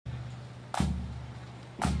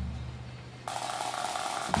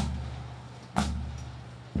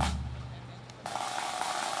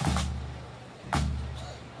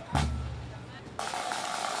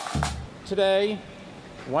Today,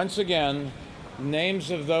 once again,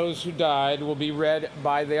 names of those who died will be read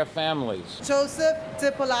by their families. Joseph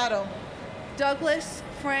DiPilato. Douglas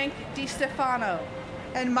Frank DiStefano.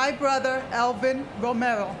 And my brother, Elvin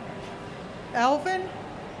Romero. Elvin,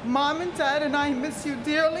 Mom and Dad and I miss you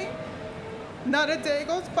dearly. Not a day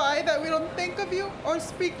goes by that we don't think of you or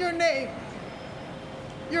speak your name.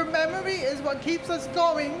 Your memory is what keeps us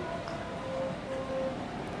going.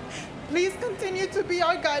 Please continue to be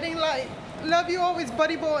our guiding light. Love you always,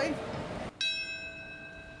 buddy boy.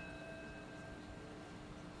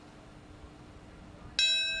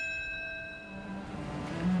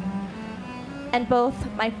 And both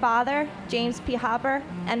my father, James P. Hopper,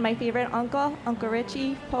 and my favorite uncle, Uncle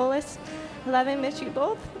Richie Polis, love and miss you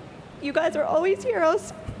both. You guys are always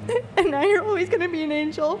heroes, and now you're always gonna be an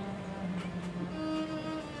angel.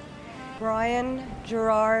 Brian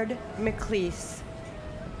Gerard McLeese.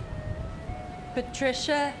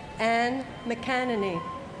 Patricia Ann McAnany.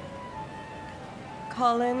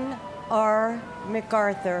 Cullen R.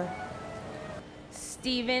 MacArthur.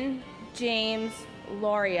 Stephen James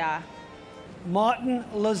Loria. Martin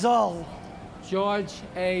Lazal. George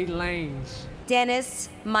A. Lanes. Dennis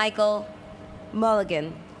Michael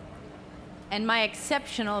Mulligan. And my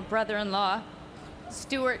exceptional brother-in-law,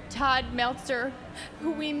 Stuart Todd Meltzer,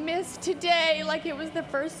 who we miss today like it was the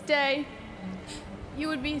first day. You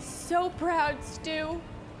would be so proud, Stu,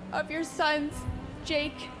 of your sons,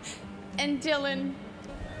 Jake and Dylan.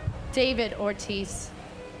 David Ortiz.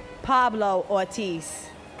 Pablo Ortiz.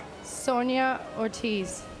 Sonia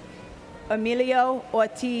Ortiz. Emilio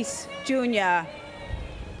Ortiz Jr.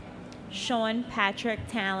 Sean Patrick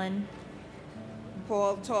Talon.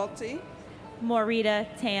 Paul Talty. Morita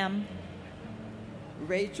Tam.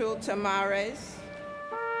 Rachel Tamares.